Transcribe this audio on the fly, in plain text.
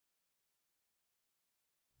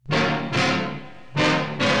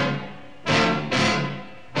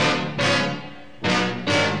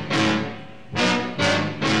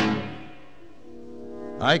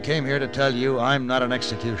I came here to tell you I'm not an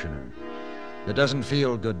executioner. It doesn't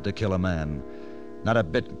feel good to kill a man. Not a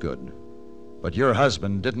bit good. But your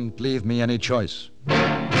husband didn't leave me any choice.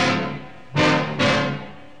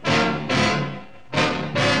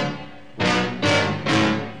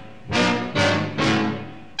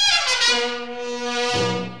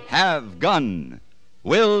 Have Gun,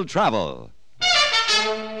 Will Travel.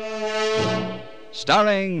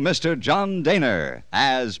 Starring Mr. John Dehner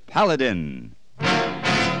as Paladin.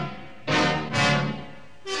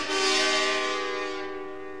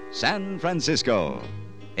 San Francisco,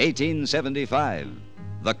 1875.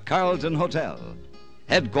 The Carlton Hotel,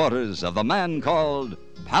 headquarters of the man called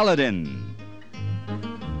Paladin.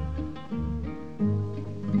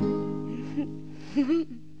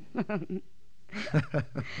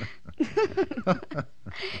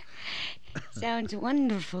 Sounds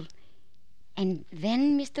wonderful. And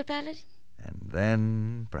then, Mr. Paladin? And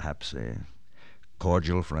then, perhaps a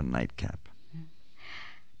cordial for a nightcap.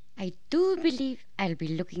 I do believe I'll be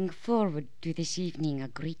looking forward to this evening a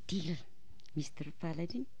great deal, Mr.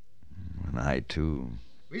 Paladin. And I, too.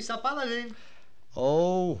 Mr. Paladin.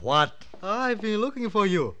 Oh, what? I've been looking for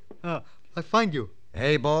you. I find you.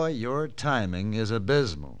 Hey, boy, your timing is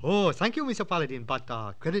abysmal. Oh, thank you, Mr. Paladin, but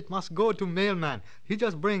credit must go to mailman. He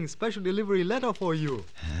just brings special delivery letter for you.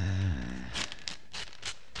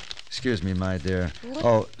 Excuse me, my dear. What?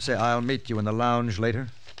 Oh, say, I'll meet you in the lounge later.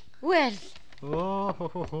 Well...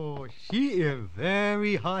 Oh, she in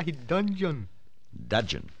very high dungeon.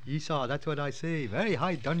 Dudgeon. Yes, sir, that's what I say. Very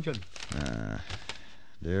high dungeon.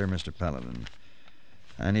 Dear Mr. Paladin,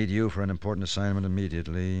 I need you for an important assignment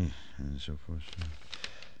immediately, and so forth.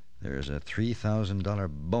 There's a $3,000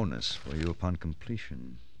 bonus for you upon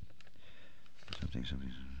completion. Something.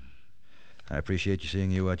 I appreciate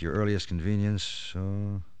seeing you at your earliest convenience.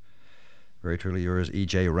 So, very truly yours,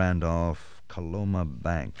 E.J. Randolph, Coloma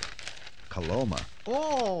Bank. Coloma?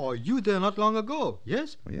 Oh, you there not long ago,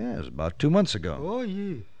 yes? Well, yes, about 2 months ago. Oh,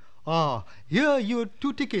 yeah. Here you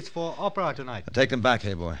 2 tickets for opera tonight. I'll take them back,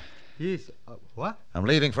 hey boy. Yes. What? I'm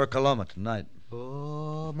leaving for Coloma tonight.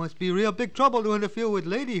 Oh, must be real big trouble to interfere with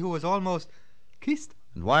lady who was almost kissed.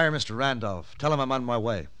 And wire Mr. Randolph. Tell him I'm on my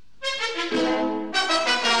way.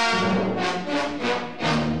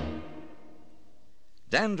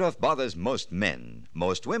 Dandruff bothers most men,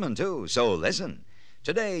 most women too, so listen.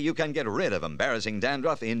 Today you can get rid of embarrassing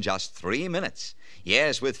dandruff in just 3 minutes.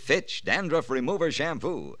 Yes, with Fitch Dandruff Remover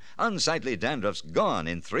Shampoo. Unsightly dandruff's gone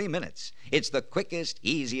in 3 minutes. It's the quickest,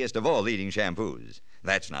 easiest of all leading shampoos.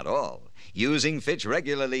 That's not all. Using Fitch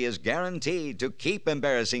regularly is guaranteed to keep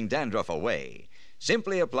embarrassing dandruff away.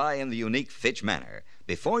 Simply apply in the unique Fitch manner.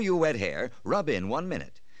 Before you wet hair, rub in 1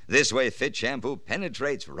 minute. This way Fitch shampoo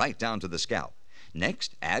penetrates right down to the scalp.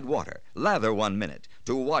 Next, add water. Lather 1 minute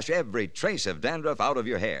to wash every trace of dandruff out of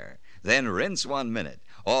your hair. Then rinse 1 minute.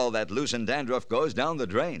 All that loosened dandruff goes down the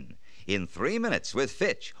drain. In 3 minutes with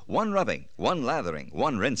Fitch, 1 rubbing, 1 lathering,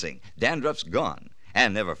 1 rinsing, dandruff's gone.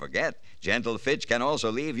 And never forget, gentle Fitch can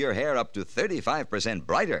also leave your hair up to 35%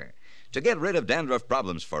 brighter. To get rid of dandruff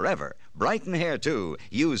problems forever, brighten hair too,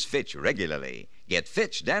 use Fitch regularly. Get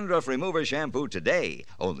Fitch Dandruff Remover Shampoo today,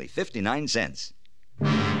 only 59 cents.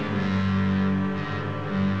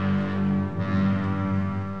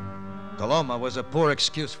 Coloma was a poor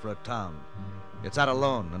excuse for a town. It's out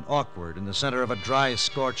alone and awkward in the center of a dry,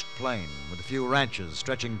 scorched plain with a few ranches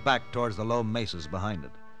stretching back towards the low mesas behind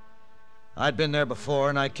it. I'd been there before,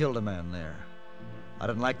 and I killed a man there. I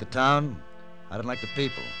didn't like the town. I didn't like the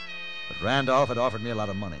people. But Randolph had offered me a lot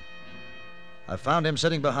of money. I found him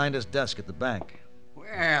sitting behind his desk at the bank.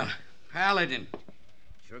 Well, Paladin,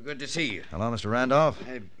 sure good to see you. Hello, Mr. Randolph.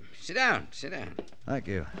 Sit down. Thank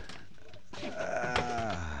you.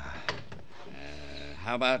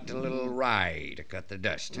 How about a little rye to cut the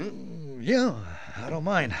dust, huh? Yeah, I don't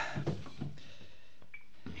mind.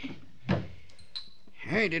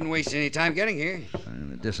 Hey, didn't waste any time getting here.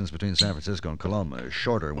 The distance between San Francisco and Coloma is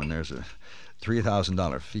shorter when there's a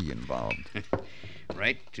 $3,000 fee involved.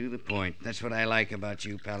 Right to the point. That's what I like about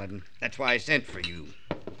you, Paladin. That's why I sent for you.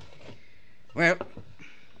 Well,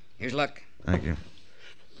 here's luck. Thank you.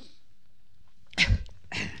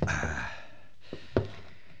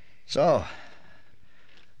 So,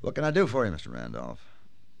 what can I do for you, Mr. Randolph?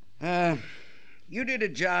 You did a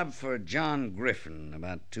job for John Griffin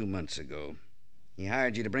about 2 months ago. He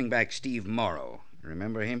hired you to bring back Steve Morrow.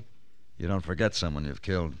 Remember him? You don't forget someone you've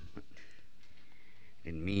killed.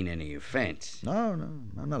 Didn't mean any offense. No,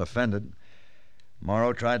 I'm not offended.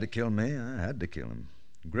 Morrow tried to kill me. I had to kill him.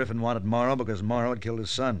 Griffin wanted Morrow because Morrow had killed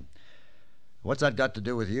his son. What's that got to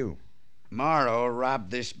do with you? Morrow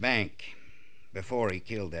robbed this bank before he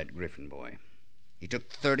killed that Griffin boy. He took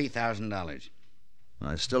 $30,000.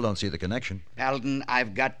 I still don't see the connection. Paladin,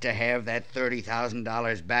 I've got to have that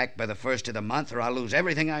 $30,000 back by the first of the month, or I'll lose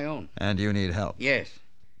everything I own. And you need help. Yes.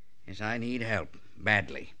 Yes, I need help.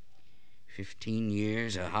 Badly. 15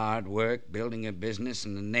 years of hard work, building a business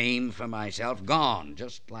and a name for myself, gone,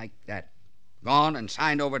 just like that. Gone and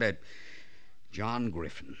signed over to John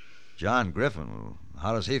Griffin. John Griffin? Well,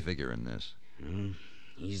 how does he figure in this?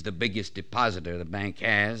 He's the biggest depositor the bank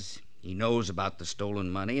has. He knows about the stolen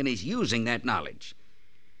money, and he's using that knowledge.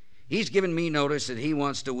 He's given me notice that he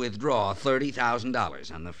wants to withdraw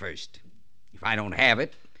 $30,000 on the first. If I don't have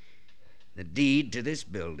it, the deed to this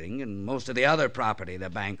building and most of the other property the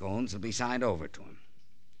bank owns will be signed over to him.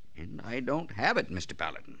 And I don't have it, Mr.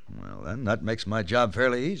 Paladin. Well, then, that makes my job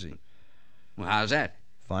fairly easy. Well, how's that?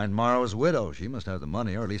 Find Morrow's widow. She must have the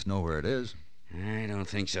money, or at least know where it is. I don't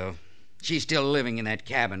think so. She's still living in that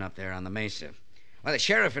cabin up there on the mesa. Well, the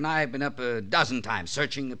sheriff and I have been up a dozen times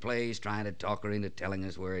searching the place, trying to talk her into telling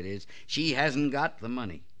us where it is. She hasn't got the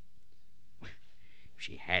money. If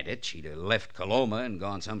she had it, she'd have left Coloma and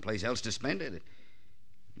gone someplace else to spend it.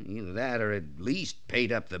 Either that or at least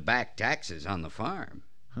paid up the back taxes on the farm.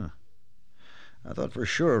 Huh. I thought for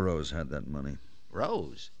sure Rose had that money.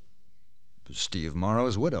 Rose? Steve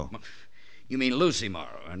Morrow's widow. You mean Lucy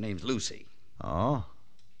Morrow. Her name's Lucy. Oh?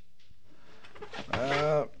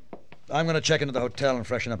 I'm going to check into the hotel and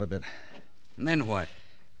freshen up a bit. And then what?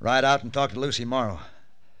 Ride out and talk to Lucy Morrow.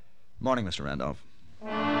 Morning, Mr. Randolph.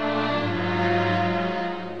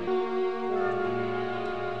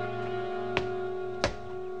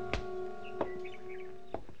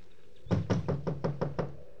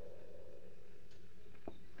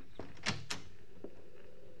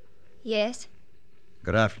 Yes?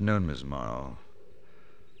 Good afternoon, Miss Morrow.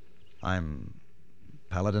 I'm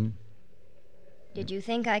Paladin. Did you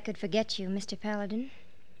think I could forget you, Mr. Paladin?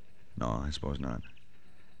 No, I suppose not.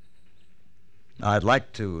 I'd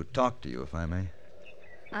like to talk to you, if I may.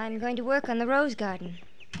 I'm going to work on the rose garden.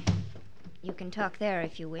 You can talk there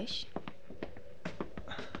if you wish.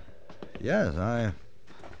 Yes, I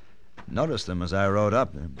noticed them as I rode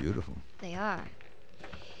up. They're beautiful. They are.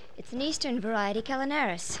 It's an eastern variety,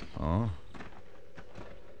 Calinaris. Oh?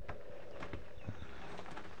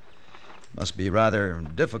 Must be rather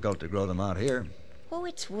difficult to grow them out here. Oh,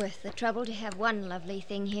 it's worth the trouble to have one lovely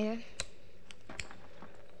thing here.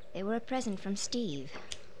 They were a present from Steve.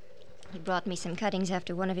 He brought me some cuttings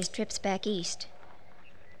after one of his trips back east.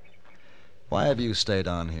 Why have you stayed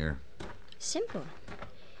on here? Simple.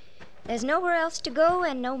 There's nowhere else to go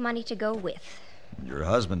and no money to go with. Your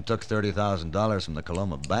husband took $30,000 from the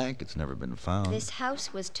Coloma bank. It's never been found. This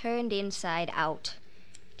house was turned inside out.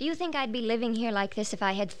 Do you think I'd be living here like this if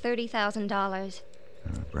I had $30,000?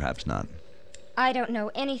 Perhaps not. I don't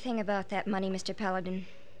know anything about that money, Mr. Paladin.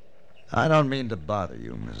 I don't mean to bother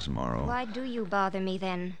you, Mrs. Morrow. Why do you bother me,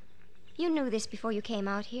 then? You knew this before you came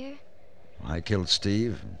out here. I killed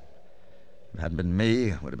Steve. If it hadn't been me,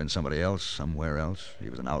 it would have been somebody else, somewhere else. He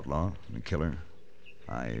was an outlaw and a killer.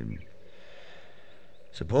 I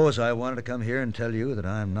suppose I wanted to come here and tell you that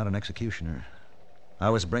I'm not an executioner. I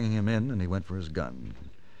was bringing him in, and he went for his gun.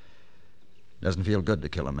 Doesn't feel good to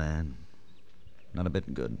kill a man. Not a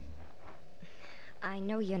bit good. I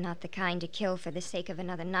know you're not the kind to kill for the sake of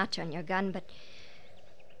another notch on your gun, but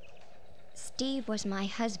Steve was my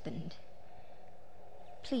husband.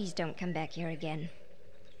 Please don't come back here again.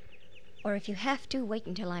 Or if you have to, wait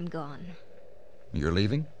until I'm gone. You're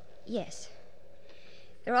leaving? Yes.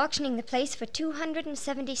 They're auctioning the place for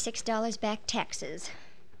 $276 back taxes.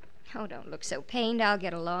 Oh, don't look so pained. I'll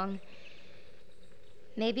get along.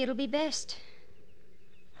 Maybe it'll be best.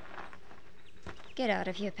 Get out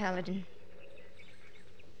of here, Paladin.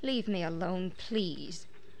 Leave me alone, please.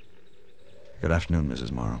 Good afternoon,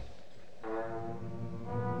 Mrs. Morrow.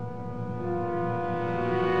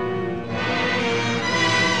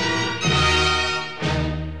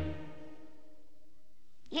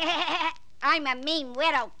 I'm a mean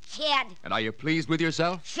widow, kid. And are you pleased with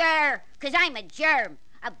yourself? Sure, 'cause I'm a germ.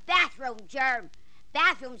 A bathroom germ.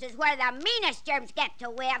 Bathrooms is where the meanest germs get to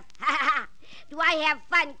live. Do I have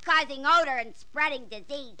fun causing odor and spreading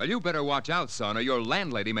disease? Well, you better watch out, son, or your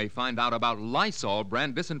landlady may find out about Lysol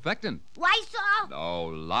brand disinfectant. Lysol? No,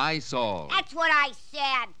 Lysol. That's what I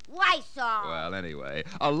said. Lysol. Well, anyway,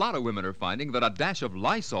 a lot of women are finding that a dash of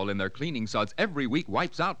Lysol in their cleaning suds every week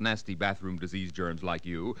wipes out nasty bathroom disease germs like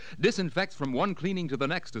you, disinfects from one cleaning to the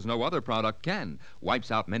next as no other product can,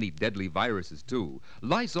 wipes out many deadly viruses, too.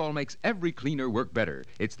 Lysol makes every cleaner work better.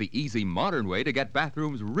 It's the easy, modern way to get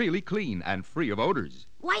bathrooms really clean and free of odors.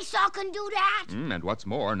 Lysol can do that? And what's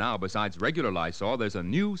more, now besides regular Lysol, there's a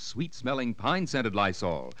new sweet-smelling pine-scented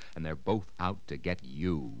Lysol, and they're both out to get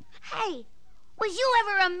you. Hey, was you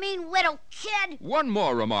ever a mean little kid? One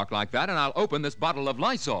more remark like that, and I'll open this bottle of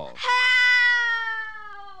Lysol. Help!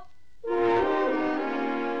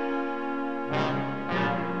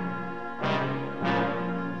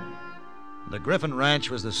 The Griffin Ranch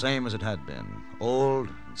was the same as it had been, old,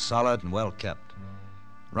 and solid, and well kept.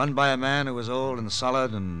 Run by a man who was old and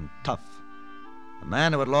solid and tough. A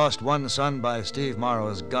man who had lost one son by Steve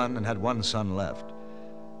Morrow's gun and had one son left.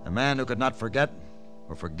 A man who could not forget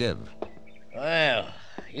or forgive. Well,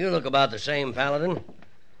 you look about the same, Paladin.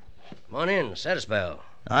 Come on in, set a spell.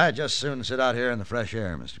 I'd just soon sit out here in the fresh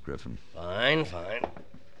air, Mr. Griffin. Fine, fine.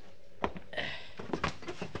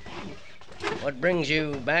 What brings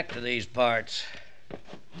you back to these parts?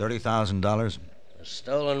 $30,000. The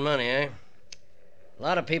stolen money, eh? A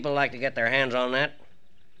lot of people like to get their hands on that.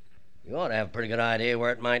 You ought to have a pretty good idea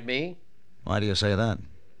where it might be. Why do you say that?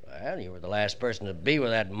 Well, you were the last person to be with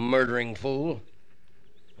that murdering fool.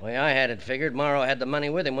 The way I had it figured, Morrow had the money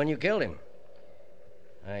with him when you killed him.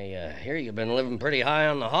 I hear you've been living pretty high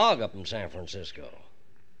on the hog up in San Francisco.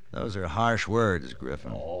 Those are harsh words,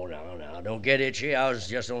 Griffin. Oh, now, don't get itchy. I was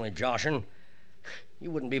just only joshing. You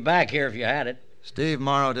wouldn't be back here if you had it. Steve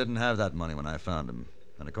Morrow didn't have that money when I found him.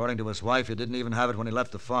 And according to his wife, he didn't even have it when he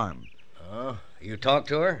left the farm. Oh, you talked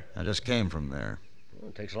to her? I just came from there. Well,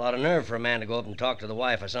 it takes a lot of nerve for a man to go up and talk to the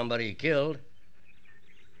wife of somebody he killed.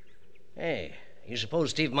 Hey, you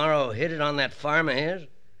suppose Steve Morrow hid it on that farm of his?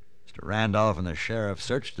 Mr. Randolph and the sheriff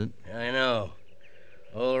searched it. I know.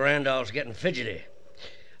 Old Randolph's getting fidgety.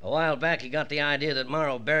 A while back, he got the idea that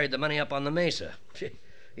Morrow buried the money up on the mesa.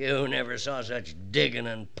 You never saw such digging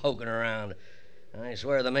and poking around. I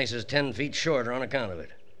swear the mesa's 10 feet shorter on account of it.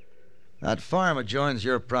 That farm adjoins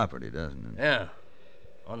your property, doesn't it? Yeah.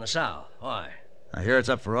 On the south. Why? I hear it's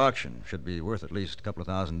up for auction. Should be worth at least a couple of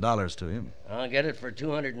 $1,000s to you. I'll get it for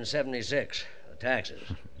 $276. The taxes.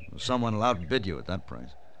 Someone will outbid you at that price.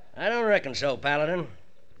 I don't reckon so, Paladin.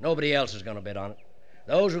 Nobody else is going to bid on it.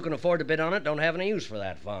 Those who can afford to bid on it don't have any use for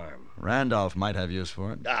that farm. Randolph might have use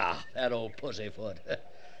for it. Ah, that old pussyfoot.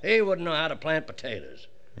 He wouldn't know how to plant potatoes.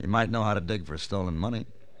 He might know how to dig for stolen money.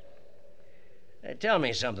 Hey, tell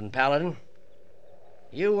me something, Paladin.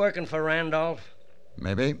 You working for Randolph?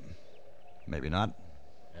 Maybe. Maybe not.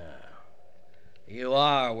 You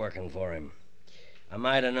are working for him. I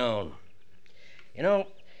might have known. You know,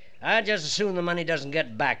 I'd just assume the money doesn't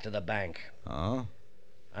get back to the bank. Oh?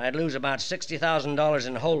 I'd lose about $60,000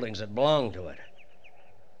 in holdings that belong to it.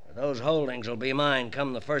 Those holdings will be mine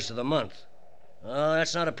come the first of the month. Oh,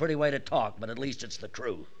 that's not a pretty way to talk, but at least it's the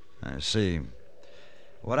truth. I see.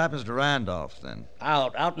 What happens to Randolph, then?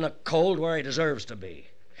 Out in the cold where he deserves to be.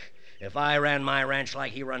 If I ran my ranch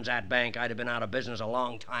like he runs that bank, I'd have been out of business a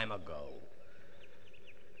long time ago.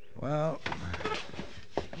 Well,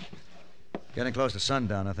 getting close to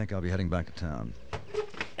sundown, I think I'll be heading back to town.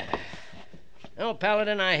 No,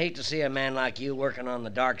 Paladin, I hate to see a man like you working on the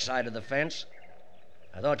dark side of the fence.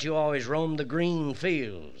 I thought you always roamed the green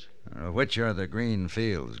fields. Which are the green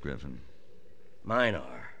fields, Griffin? Mine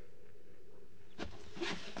are.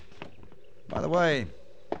 By the way,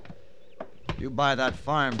 you buy that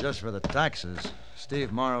farm just for the taxes.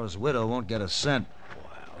 Steve Morrow's widow won't get a cent.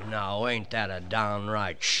 Well, now, ain't that a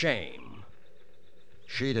downright shame?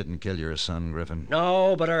 She didn't kill your son, Griffin.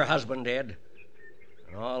 No, but her husband did.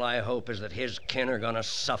 And all I hope is that his kin are going to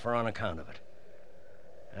suffer on account of it.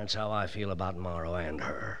 That's how I feel about Morrow and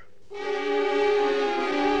her.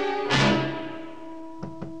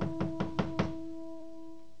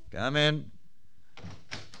 Come in.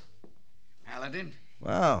 Paladin?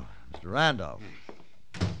 Well, Mr. Randolph.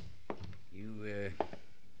 You,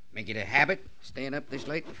 make it a habit staying up this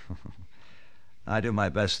late? I do my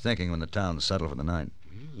best thinking when the town's settled for the night.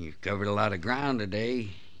 You've covered a lot of ground today.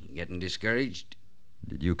 You getting discouraged?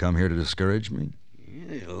 Did you come here to discourage me? Yeah,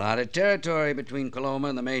 there's a lot of territory between Coloma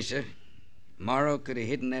and the Mesa. Morrow could have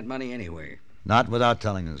hidden that money anywhere. Not without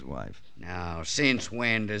telling his wife. Now, since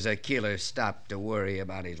when does a killer stop to worry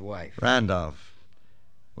about his wife? Randolph,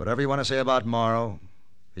 whatever you want to say about Morrow,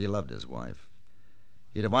 he loved his wife.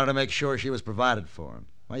 He'd have wanted to make sure she was provided for.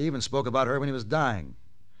 Why, he even spoke about her when he was dying.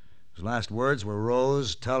 His last words were,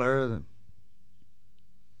 Rose, tell her that...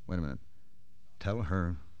 Wait a minute. Tell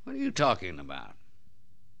her... What are you talking about?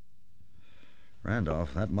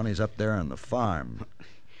 Randolph, that money's up there on the farm.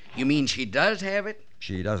 You mean she does have it?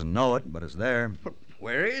 She doesn't know it, but it's there.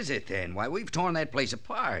 Where is it, then? Why, we've torn that place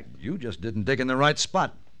apart. You just didn't dig in the right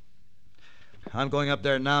spot. I'm going up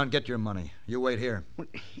there now and get your money. You wait here.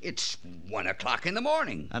 It's 1 o'clock in the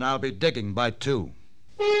morning. And I'll be digging by 2.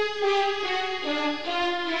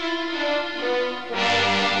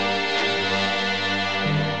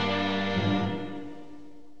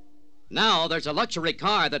 Now there's a luxury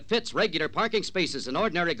car that fits regular parking spaces in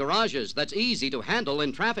ordinary garages that's easy to handle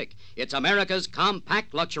in traffic. It's America's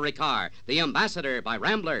compact luxury car, the Ambassador by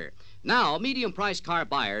Rambler. Now, medium-priced car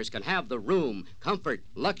buyers can have the room, comfort,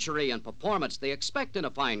 luxury, and performance they expect in a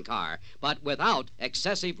fine car, but without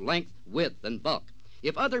excessive length, width, and bulk.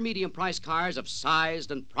 If other medium-priced cars have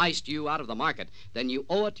sized and priced you out of the market, then you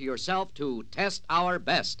owe it to yourself to test our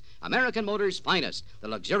best, American Motors' finest, the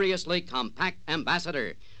luxuriously compact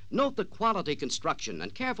Ambassador. Note the quality construction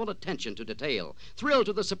and careful attention to detail. Thrill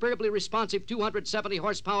to the superbly responsive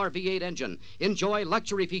 270-horsepower V8 engine. Enjoy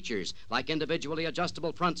luxury features like individually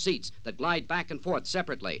adjustable front seats that glide back and forth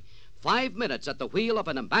separately. 5 minutes at the wheel of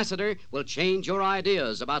an Ambassador will change your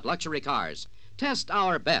ideas about luxury cars. Test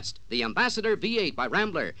our best, the Ambassador V8 by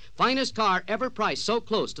Rambler. Finest car ever priced so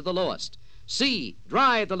close to the lowest. See,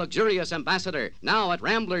 drive the luxurious Ambassador now at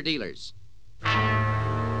Rambler dealers.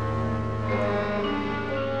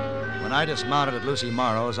 When I dismounted at Lucy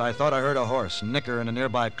Morrow's, I thought I heard a horse nicker in a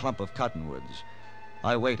nearby clump of cottonwoods.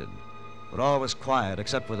 I waited, but all was quiet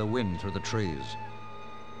except for the wind through the trees.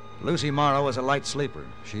 Lucy Morrow was a light sleeper.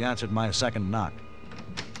 She answered my second knock.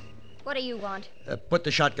 What do you want? Put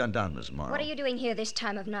the shotgun down, Miss Morrow. What are you doing here this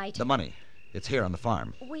time of night? The money. It's here on the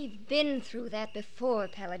farm. We've been through that before,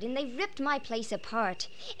 Paladin. They ripped my place apart.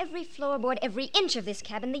 Every floorboard, every inch of this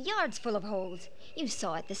cabin, the yard's full of holes. You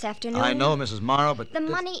saw it this afternoon. I know, Mrs. Morrow, but... The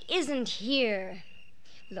money isn't here.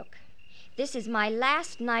 Look, this is my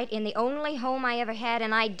last night in the only home I ever had,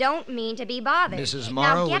 and I don't mean to be bothered. Mrs.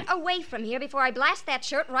 Morrow... Now get away from here before I blast that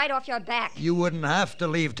shirt right off your back. You wouldn't have to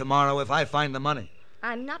leave tomorrow if I find the money.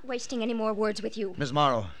 I'm not wasting any more words with you. Miss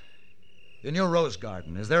Morrow, in your rose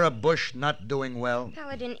garden, is there a bush not doing well?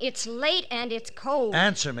 Paladin, it's late and it's cold.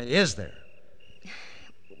 Answer me, is there?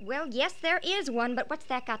 Well, yes, there is one, but what's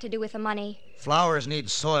that got to do with the money? Flowers need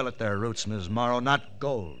soil at their roots, Miss Morrow, not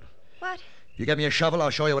gold. What? If you get me a shovel, I'll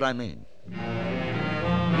show you what I mean.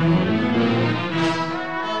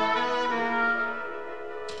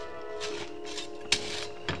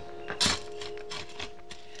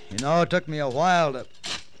 You know, it took me a while to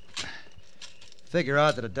figure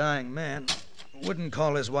out that a dying man wouldn't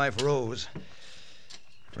call his wife Rose.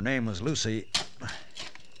 Her name was Lucy.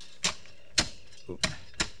 Ooh.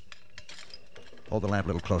 Hold the lamp a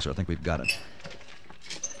little closer. I think we've got it.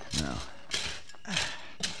 Now.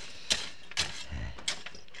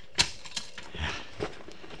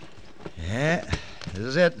 Yeah, this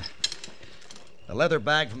is it. The leather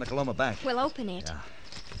bag from the Coloma Bank. We'll open it. Yeah.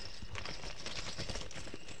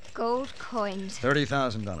 Gold coins.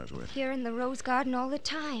 $30,000 worth. Here in the rose garden all the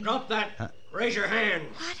time. Drop that. Huh? Raise your hand.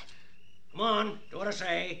 What? Come on, do what I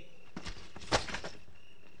say.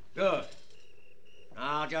 Good.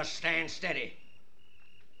 Now just stand steady.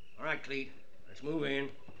 All right, Cleet, let's move in.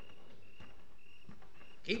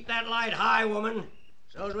 Keep that light high, woman,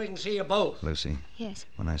 so as we can see you both. Lucy. Yes.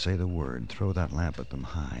 When I say the word, throw that lamp at them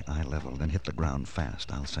high, eye level, then hit the ground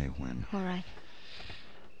fast. I'll say when. All right.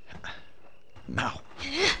 Now.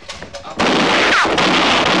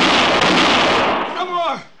 No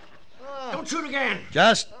more! Don't shoot again.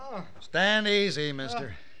 Just stand easy,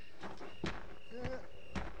 mister.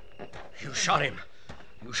 You shot him.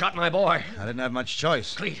 You shot my boy. I didn't have much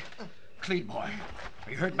choice. Cleet, boy.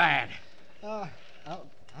 Are you hurt bad? I'll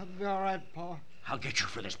be all right, Pa. I'll get you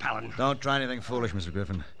for this, Paladin. Don't try anything foolish, Mr.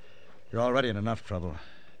 Griffin. You're already in enough trouble.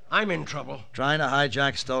 I'm in trouble. Trying to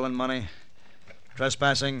hijack stolen money,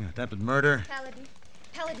 trespassing, attempted murder.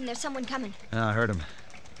 Paladin, there's someone coming. Yeah, I heard him.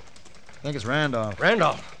 I think it's Randolph.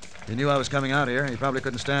 Randolph? He knew I was coming out here. He probably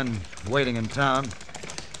couldn't stand waiting in town.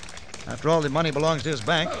 After all, the money belongs to his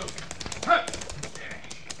bank.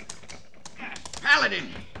 Paladin!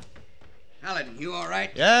 Paladin, you all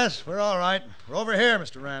right? Yes, we're all right. We're over here,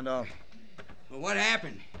 Mr. Randolph. Well, what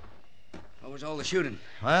happened? What was all the shooting?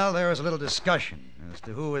 Well, there was a little discussion as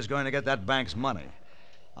to who was going to get that bank's money.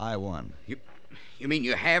 I won. You mean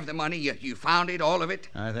you have the money? You found it, all of it?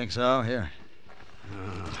 I think so. Here.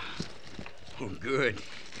 Oh, good.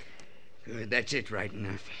 Good, that's it right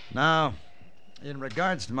enough. Now, in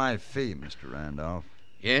regards to my fee, Mr. Randolph.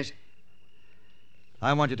 Yes?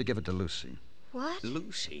 I want you to give it to Lucy. What?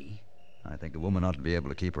 Lucy? I think the woman ought to be able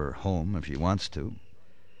to keep her home if she wants to.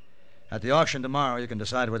 At the auction tomorrow, you can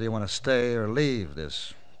decide whether you want to stay or leave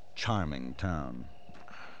this charming town.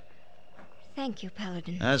 Thank you,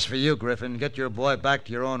 Paladin. As for you, Griffin, get your boy back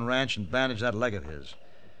to your own ranch and bandage that leg of his.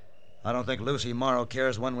 I don't think Lucy Morrow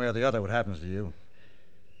cares one way or the other what happens to you.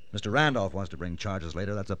 Mr. Randolph wants to bring charges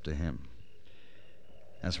later. That's up to him.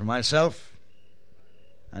 As for myself,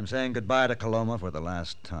 I'm saying goodbye to Coloma for the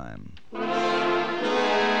last time.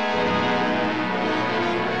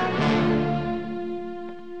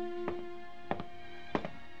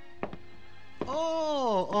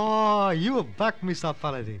 Oh, you're back, Mr.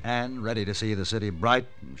 Paladin. And ready to see the city bright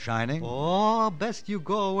and shining? Oh, best you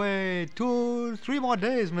go away 2-3 more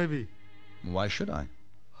days, maybe. Why should I?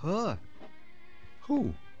 Her.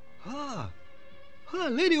 Who? Her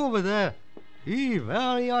lady over there. He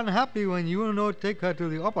very unhappy when you no take her to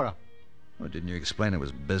the opera. Well, didn't you explain it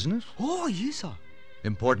was business? Oh, yes, sir.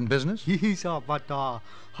 Important business? Yes, sir, but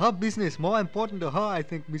her business more important to her, I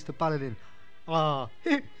think, Mr. Paladin.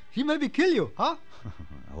 She maybe kill you, huh?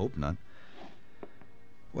 I hope not.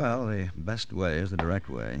 Well, the best way is the direct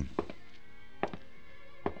way.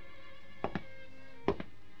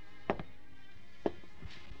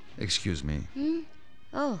 Excuse me.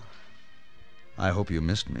 Oh. I hope you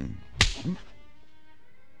missed me.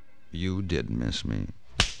 You did miss me.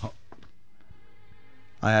 Oh.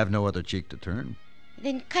 I have no other cheek to turn.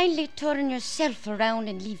 Then kindly turn yourself around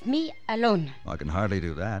and leave me alone. I can hardly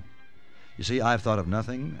do that. You see, I've thought of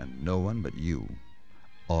nothing and no one but you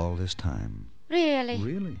all this time. Really?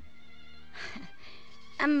 Really?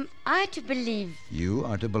 Am I to believe? You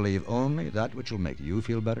are to believe only that which will make you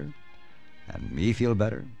feel better and me feel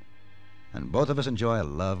better, and both of us enjoy a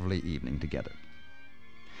lovely evening together.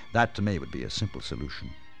 That, to me, would be a simple solution.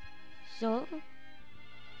 So?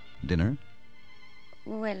 Dinner?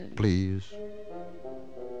 Well... Please.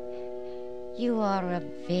 You are a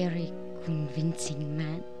very convincing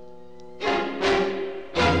man.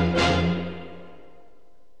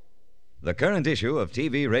 The current issue of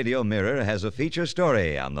TV Radio Mirror has a feature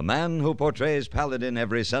story on the man who portrays Paladin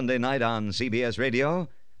every Sunday night on CBS Radio,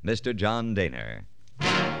 Mr. John Dehner.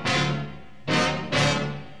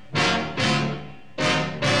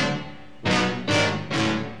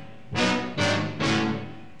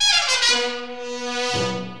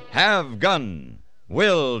 Have Gun,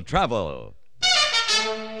 Will Travel.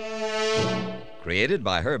 Created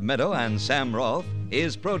by Herb Meadow and Sam Rolfe,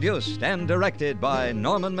 is produced and directed by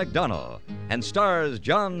Norman Macdonnell, and stars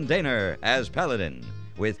John Dehner as Paladin,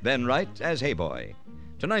 with Ben Wright as Hayboy.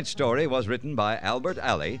 Tonight's story was written by Albert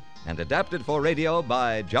Aley and adapted for radio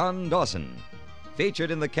by John Dawson.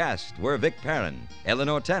 Featured in the cast were Vic Perrin,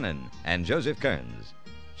 Eleanor Tanin, and Joseph Kearns.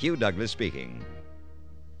 Hugh Douglas speaking.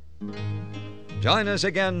 Join us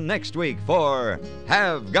again next week for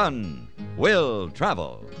Have Gun, Will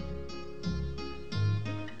Travel.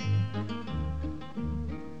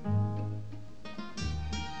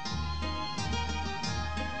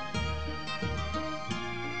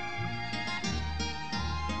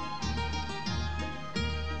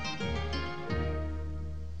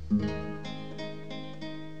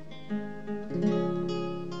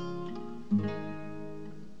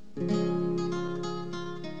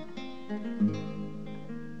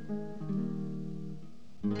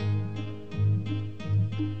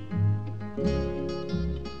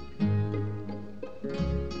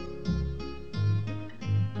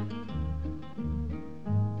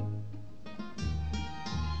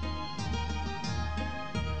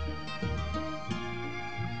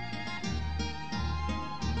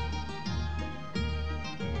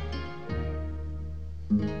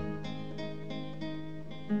 Mm-hmm.